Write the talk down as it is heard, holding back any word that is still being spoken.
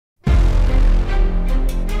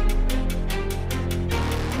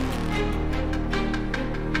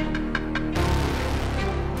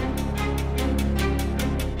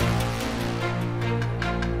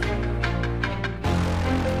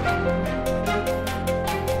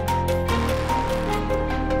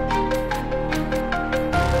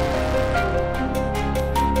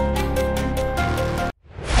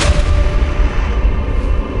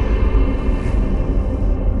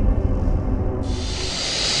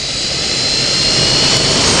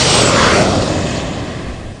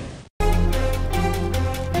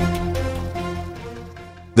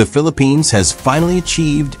the Philippines has finally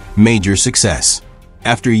achieved major success.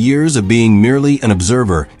 After years of being merely an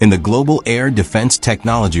observer in the global air defense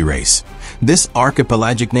technology race, this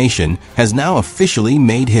archipelagic nation has now officially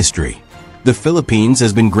made history. The Philippines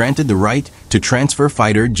has been granted the right to transfer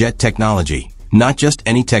fighter jet technology, not just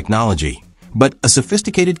any technology, but a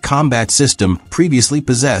sophisticated combat system previously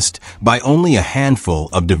possessed by only a handful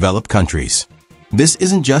of developed countries. This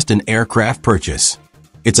isn't just an aircraft purchase.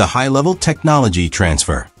 It's a high-level technology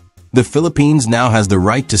transfer. The Philippines now has the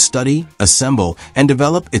right to study, assemble, and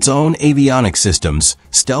develop its own avionics systems,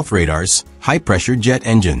 stealth radars, high-pressure jet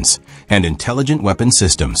engines, and intelligent weapon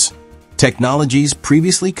systems. Technologies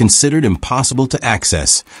previously considered impossible to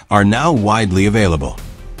access are now widely available.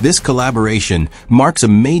 This collaboration marks a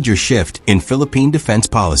major shift in Philippine defense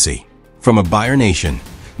policy. From a buyer nation,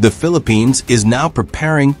 the Philippines is now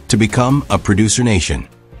preparing to become a producer nation.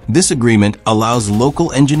 This agreement allows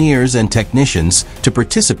local engineers and technicians to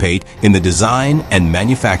participate in the design and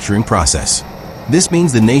manufacturing process. This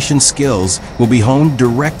means the nation's skills will be honed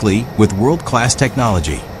directly with world-class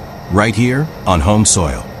technology, right here on home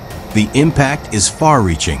soil. The impact is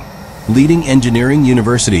far-reaching. Leading engineering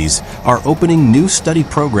universities are opening new study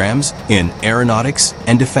programs in aeronautics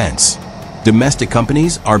and defense. Domestic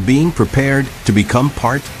companies are being prepared to become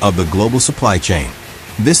part of the global supply chain.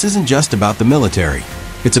 This isn't just about the military.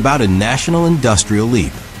 It's about a national industrial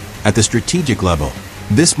leap. At the strategic level,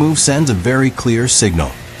 this move sends a very clear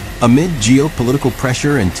signal. Amid geopolitical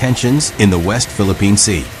pressure and tensions in the West Philippine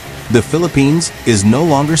Sea, the Philippines is no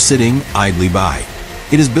longer sitting idly by.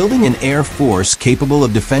 It is building an air force capable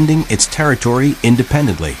of defending its territory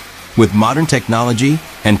independently, with modern technology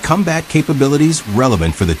and combat capabilities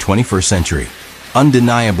relevant for the 21st century.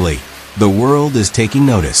 Undeniably, the world is taking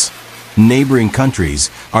notice. Neighboring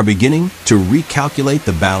countries are beginning to recalculate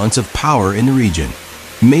the balance of power in the region.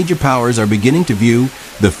 Major powers are beginning to view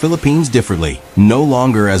the Philippines differently, no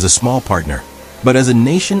longer as a small partner, but as a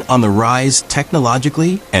nation on the rise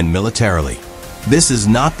technologically and militarily. This is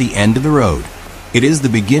not the end of the road. It is the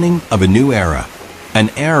beginning of a new era, an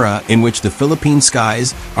era in which the Philippine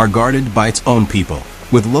skies are guarded by its own people,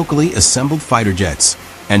 with locally assembled fighter jets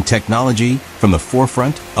and technology from the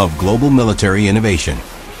forefront of global military innovation.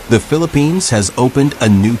 The Philippines has opened a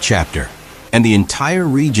new chapter, and the entire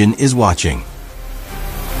region is watching.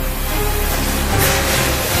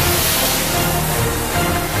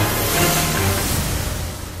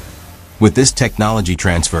 With this technology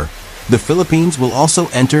transfer, the Philippines will also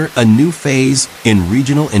enter a new phase in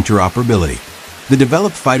regional interoperability. The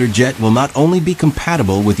developed fighter jet will not only be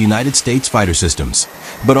compatible with United States fighter systems,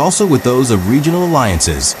 but also with those of regional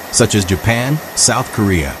alliances such as Japan, South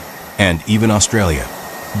Korea, and even Australia.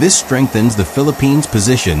 This strengthens the Philippines'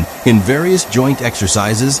 position in various joint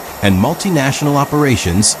exercises and multinational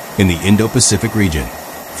operations in the Indo-Pacific region.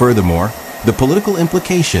 Furthermore, the political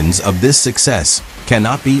implications of this success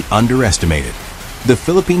cannot be underestimated. The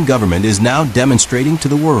Philippine government is now demonstrating to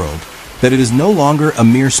the world that it is no longer a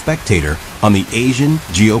mere spectator on the Asian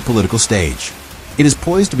geopolitical stage. It is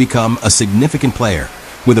poised to become a significant player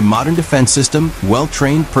with a modern defense system,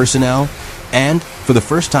 well-trained personnel, and, for the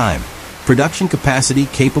first time, production capacity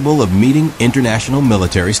capable of meeting international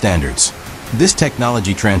military standards. This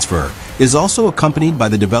technology transfer is also accompanied by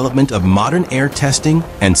the development of modern air testing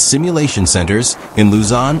and simulation centers in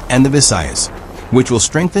Luzon and the Visayas, which will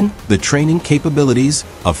strengthen the training capabilities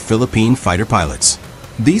of Philippine fighter pilots.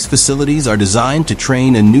 These facilities are designed to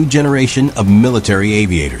train a new generation of military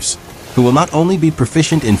aviators, who will not only be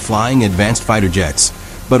proficient in flying advanced fighter jets,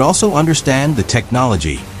 but also understand the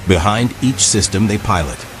technology behind each system they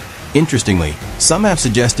pilot. Interestingly, some have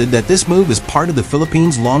suggested that this move is part of the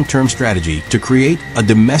Philippines' long-term strategy to create a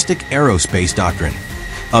domestic aerospace doctrine,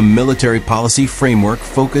 a military policy framework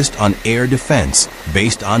focused on air defense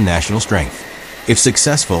based on national strength. If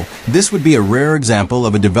successful, this would be a rare example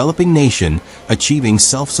of a developing nation achieving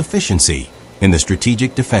self-sufficiency in the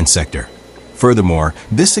strategic defense sector. Furthermore,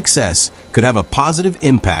 this success could have a positive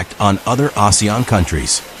impact on other ASEAN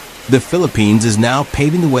countries. The Philippines is now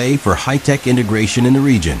paving the way for high-tech integration in the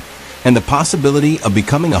region, and the possibility of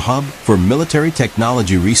becoming a hub for military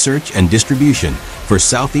technology research and distribution for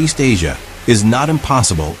Southeast Asia is not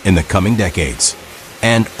impossible in the coming decades.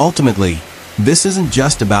 And ultimately, this isn't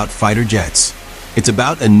just about fighter jets. It's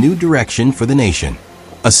about a new direction for the nation,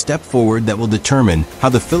 a step forward that will determine how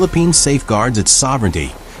the Philippines safeguards its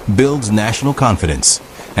sovereignty, builds national confidence,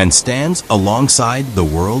 and stands alongside the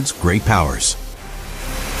world's great powers.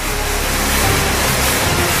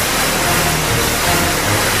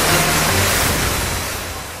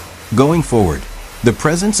 Going forward, the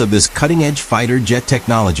presence of this cutting-edge fighter jet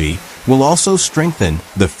technology will also strengthen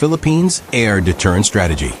the Philippines' air deterrence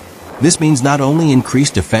strategy. This means not only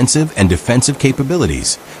increased offensive and defensive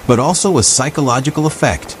capabilities, but also a psychological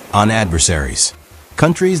effect on adversaries.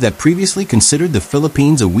 Countries that previously considered the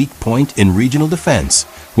Philippines a weak point in regional defense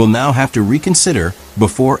will now have to reconsider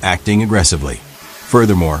before acting aggressively.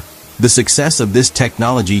 Furthermore, the success of this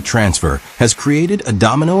technology transfer has created a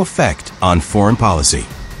domino effect on foreign policy.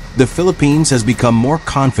 The Philippines has become more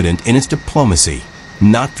confident in its diplomacy,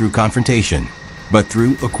 not through confrontation, but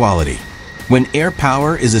through equality. When air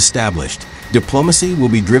power is established, diplomacy will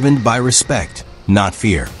be driven by respect, not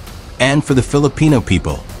fear. And for the Filipino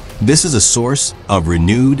people, this is a source of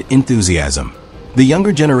renewed enthusiasm. The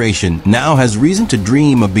younger generation now has reason to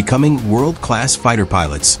dream of becoming world-class fighter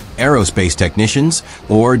pilots, aerospace technicians,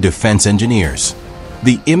 or defense engineers.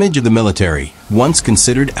 The image of the military, once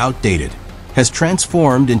considered outdated, has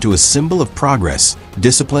transformed into a symbol of progress,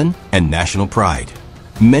 discipline, and national pride.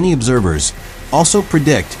 Many observers also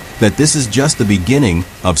predict that this is just the beginning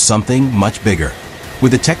of something much bigger.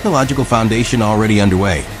 With the technological foundation already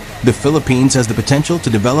underway, the Philippines has the potential to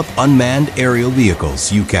develop unmanned aerial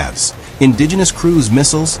vehicles, UCAVs, indigenous cruise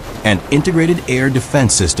missiles, and integrated air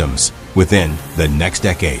defense systems within the next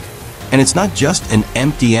decade. And it's not just an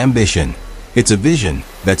empty ambition, it's a vision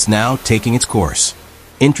that's now taking its course.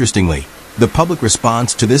 Interestingly, the public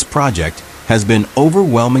response to this project has been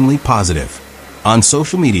overwhelmingly positive. On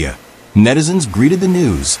social media, netizens greeted the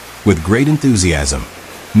news with great enthusiasm.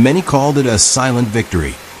 Many called it a silent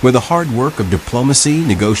victory, where the hard work of diplomacy,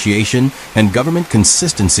 negotiation, and government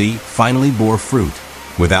consistency finally bore fruit,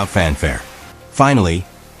 without fanfare. Finally,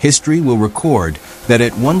 history will record that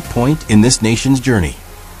at one point in this nation's journey,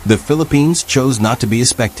 the Philippines chose not to be a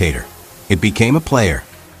spectator. It became a player,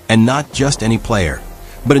 and not just any player,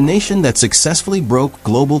 but a nation that successfully broke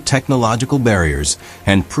global technological barriers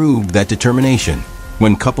and proved that determination,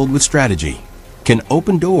 when coupled with strategy, can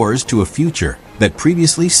open doors to a future that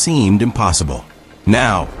previously seemed impossible.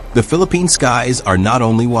 Now, the Philippine skies are not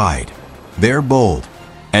only wide, they're bold,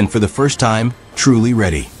 and for the first time, truly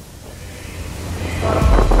ready.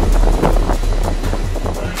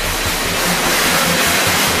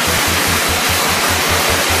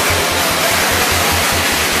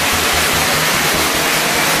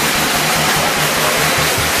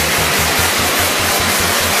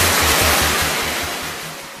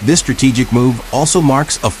 This strategic move also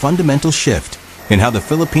marks a fundamental shift in how the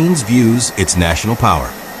Philippines views its national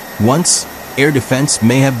power. Once, air defense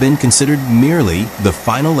may have been considered merely the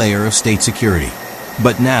final layer of state security,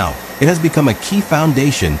 but now it has become a key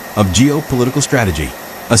foundation of geopolitical strategy,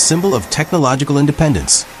 a symbol of technological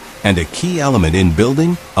independence, and a key element in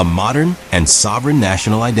building a modern and sovereign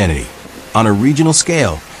national identity. On a regional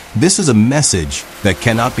scale, this is a message that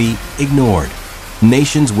cannot be ignored.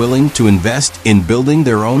 Nations willing to invest in building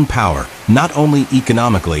their own power, not only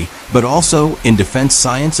economically, but also in defense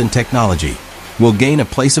science and technology, will gain a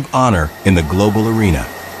place of honor in the global arena.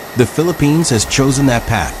 The Philippines has chosen that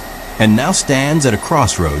path, and now stands at a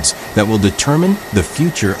crossroads that will determine the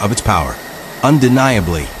future of its power.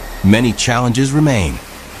 Undeniably, many challenges remain.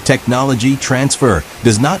 Technology transfer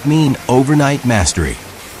does not mean overnight mastery.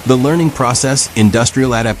 The learning process,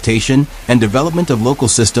 industrial adaptation, and development of local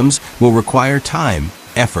systems will require time,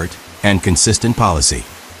 effort, and consistent policy.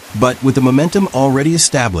 But with the momentum already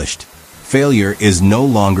established, failure is no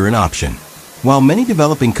longer an option. While many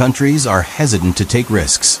developing countries are hesitant to take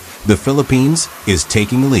risks, the Philippines is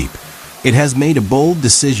taking a leap. It has made a bold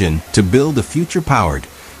decision to build a future powered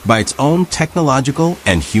by its own technological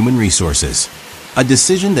and human resources. A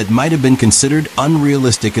decision that might have been considered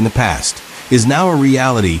unrealistic in the past is now a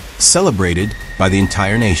reality celebrated by the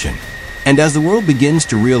entire nation. And as the world begins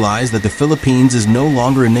to realize that the Philippines is no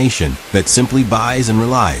longer a nation that simply buys and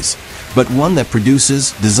relies, but one that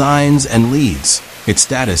produces, designs, and leads, its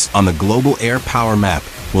status on the global air power map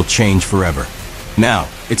will change forever. Now,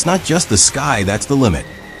 it's not just the sky that's the limit,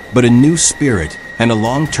 but a new spirit and a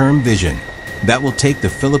long-term vision that will take the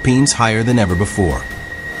Philippines higher than ever before.